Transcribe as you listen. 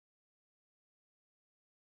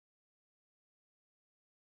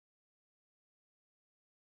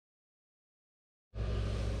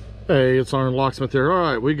Hey, it's Locksmith here.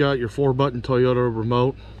 Alright, we got your 4-button Toyota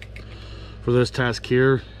remote. For this task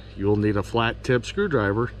here, you will need a flat tip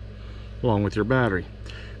screwdriver along with your battery.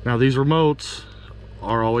 Now these remotes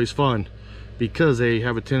are always fun because they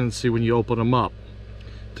have a tendency when you open them up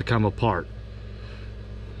to come apart.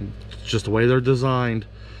 It's just the way they're designed.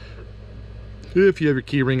 If you have your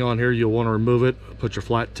key ring on here, you'll want to remove it. Put your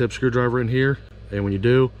flat tip screwdriver in here, and when you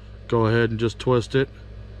do, go ahead and just twist it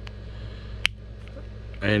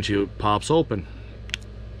and she pops open.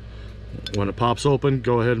 When it pops open,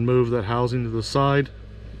 go ahead and move that housing to the side,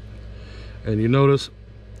 and you notice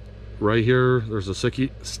right here there's a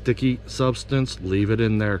sticky substance. Leave it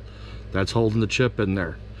in there. That's holding the chip in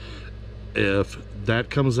there. If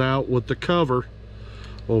that comes out with the cover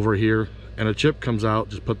over here and a chip comes out,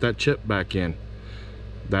 just put that chip back in.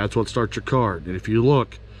 That's what starts your card. And if you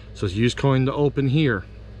look, it says use coin to open here.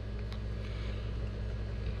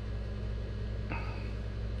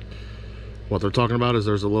 What they're talking about is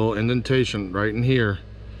there's a little indentation right in here,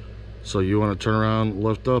 so you want to turn around,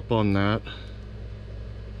 lift up on that,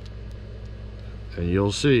 and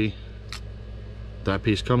you'll see that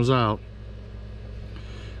piece comes out.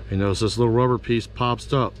 And notice this little rubber piece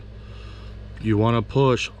pops up. You want to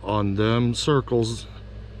push on them circles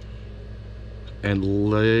and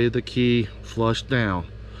lay the key flush down.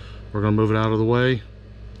 We're going to move it out of the way.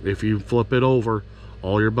 If you flip it over,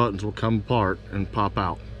 all your buttons will come apart and pop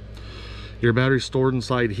out. Your battery's stored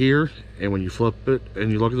inside here, and when you flip it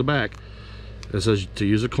and you look at the back, it says to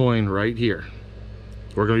use a coin right here.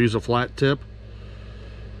 We're going to use a flat tip,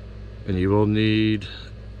 and you will need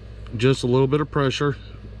just a little bit of pressure,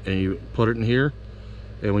 and you put it in here,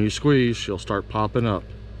 and when you squeeze, she'll start popping up.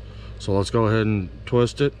 So let's go ahead and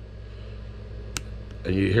twist it,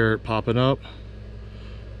 and you hear it popping up.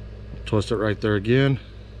 Twist it right there again.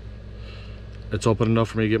 It's open enough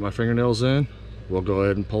for me to get my fingernails in. We'll go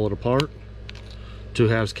ahead and pull it apart. Two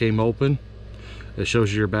halves came open. It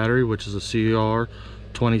shows you your battery, which is a CR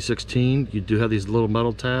 2016. You do have these little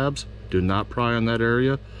metal tabs. Do not pry on that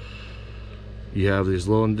area. You have these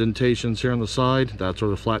little indentations here on the side. That's where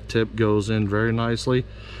the flat tip goes in very nicely.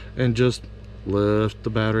 And just lift the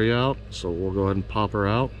battery out. So we'll go ahead and pop her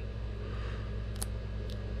out.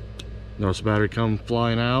 Notice the battery come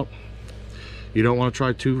flying out. You don't want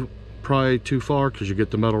to pry too far because you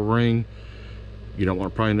get the metal ring. You don't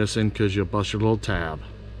want to pry this in because you'll bust your little tab.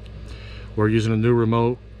 We're using a new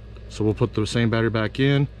remote, so we'll put the same battery back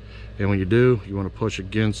in, and when you do, you want to push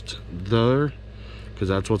against there because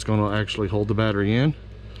that's what's going to actually hold the battery in.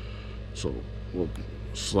 So we'll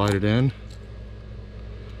slide it in,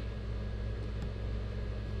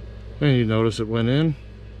 and you notice it went in.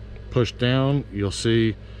 Push down, you'll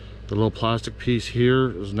see the little plastic piece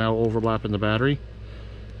here is now overlapping the battery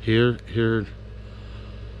here,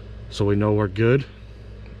 so we know we're good.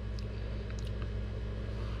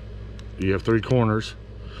 You have 3 corners.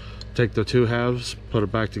 Take the 2 halves, put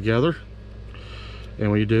it back together,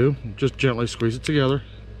 and when you do, just gently squeeze it together,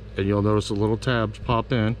 and you'll notice the little tabs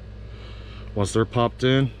pop in. Once they're popped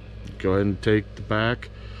in, go ahead and take the back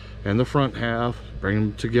and the front half, bring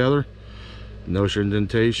them together. Notice your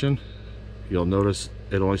indentation. You'll notice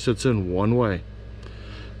it only sits in one way.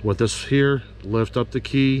 With this here, lift up the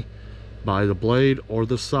key by the blade or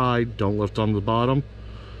the side. Don't lift on the bottom.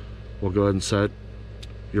 We'll go ahead and set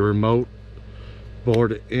your remote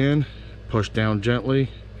board in. Push down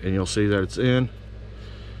gently, and you'll see that it's in.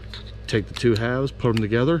 Take the 2 halves, put them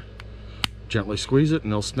together, gently squeeze it,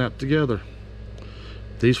 and they'll snap together.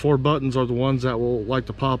 These 4 buttons are the ones that will like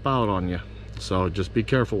to pop out on you, so just be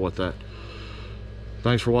careful with that.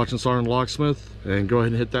 Thanks for watching SgtLocksmith, and go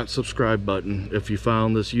ahead and hit that subscribe button if you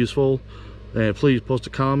found this useful, and please post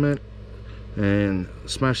a comment and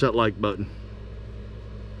smash that like button.